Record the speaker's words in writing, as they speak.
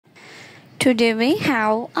Today we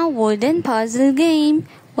have a wooden puzzle game.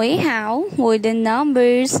 We have wooden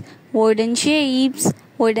numbers, wooden shapes,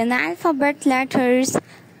 wooden alphabet letters,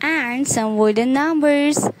 and some wooden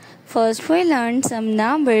numbers. First we learn some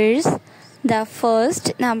numbers. The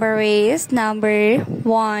first number is number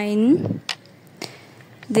 1.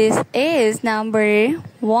 This is number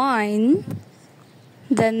 1.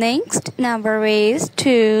 The next number is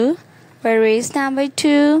 2. Where is number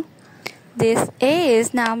 2? This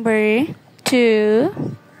is number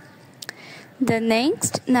 2. The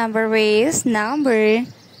next number is number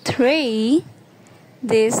 3.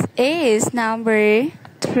 This is number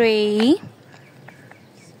 3.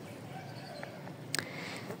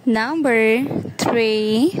 Number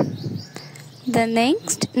 3. The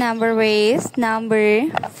next number is number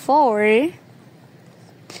 4.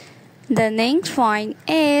 The next one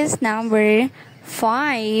is number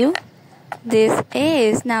 5. This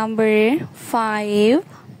is number 5.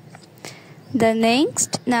 The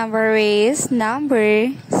next number is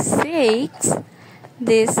number 6.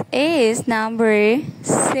 This is number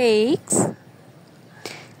 6.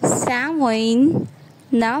 7.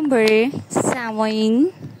 Number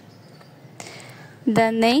 7.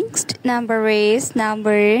 The next number is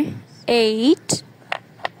number 8.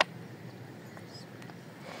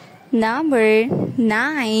 Number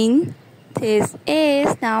 9. This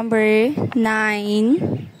is number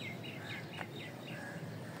 9.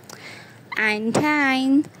 And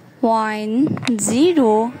 10. 1,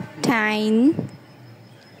 0, 10.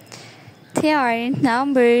 There are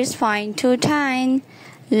numbers 1 to 10.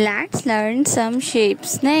 Let's learn some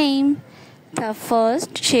shapes name. The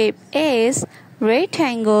first shape is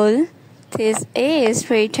rectangle. This is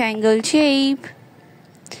rectangle shape.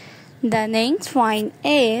 The next one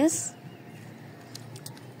is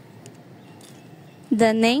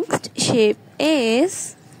shape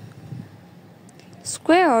is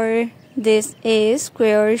square. This is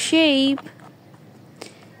square shape.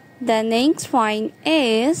 The next one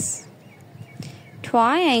is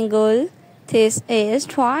triangle. This is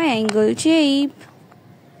triangle shape.